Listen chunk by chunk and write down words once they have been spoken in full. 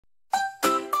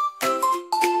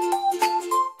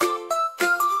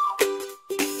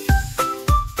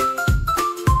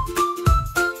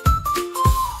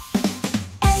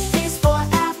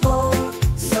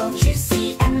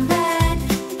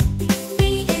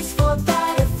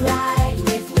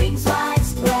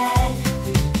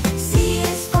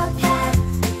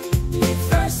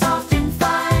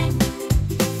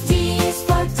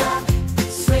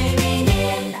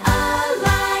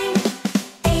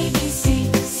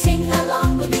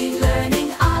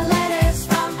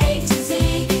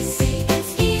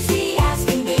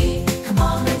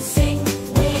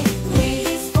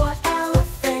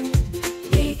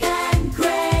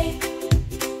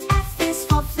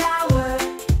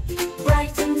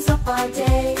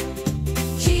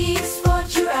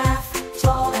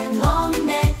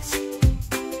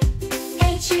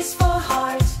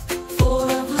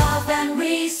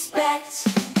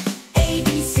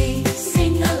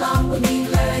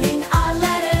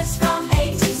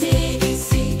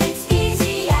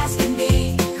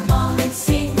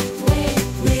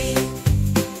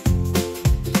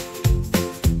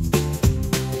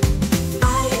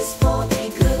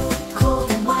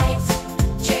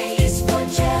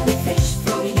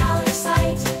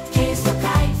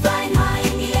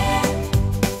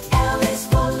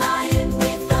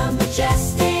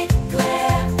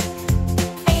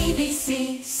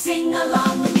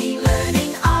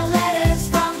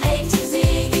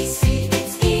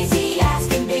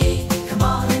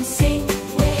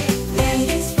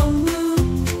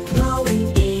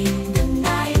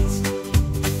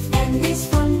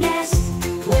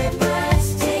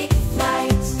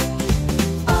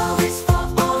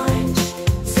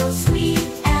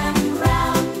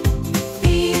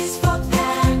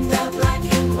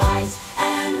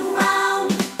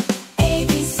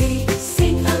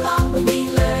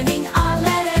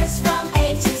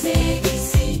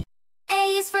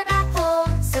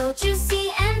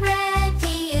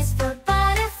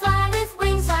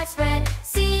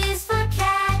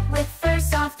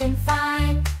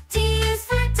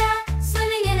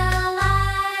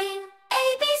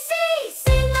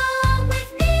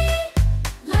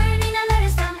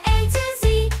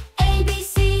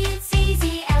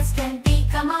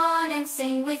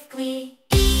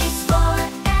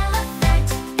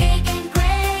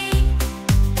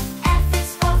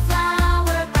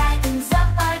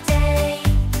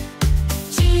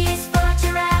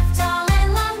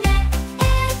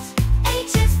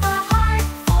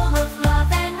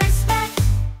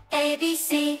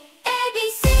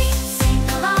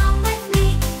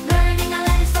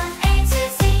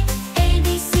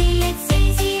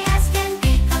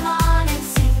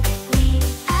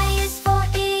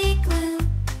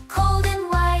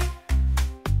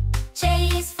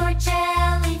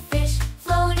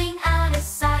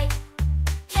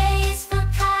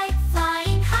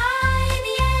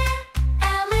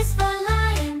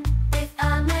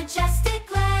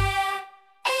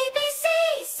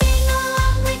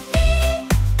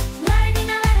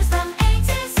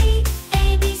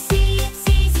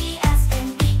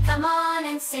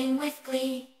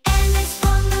glee. N is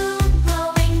for moon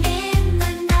glowing in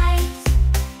the night.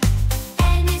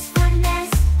 N is for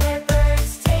nest where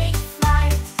birds take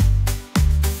flight.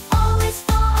 O is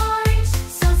for orange,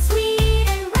 so sweet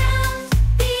and round.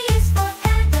 P is for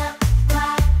panda,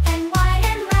 black and white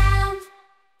and round.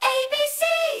 A, B, C,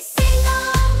 sing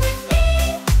along with me.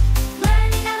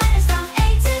 Learning the letters from A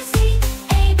to Z.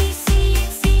 A, B, C,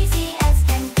 it's easy as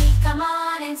can be. Come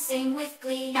on and sing with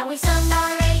glee. Now we sung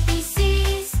our A,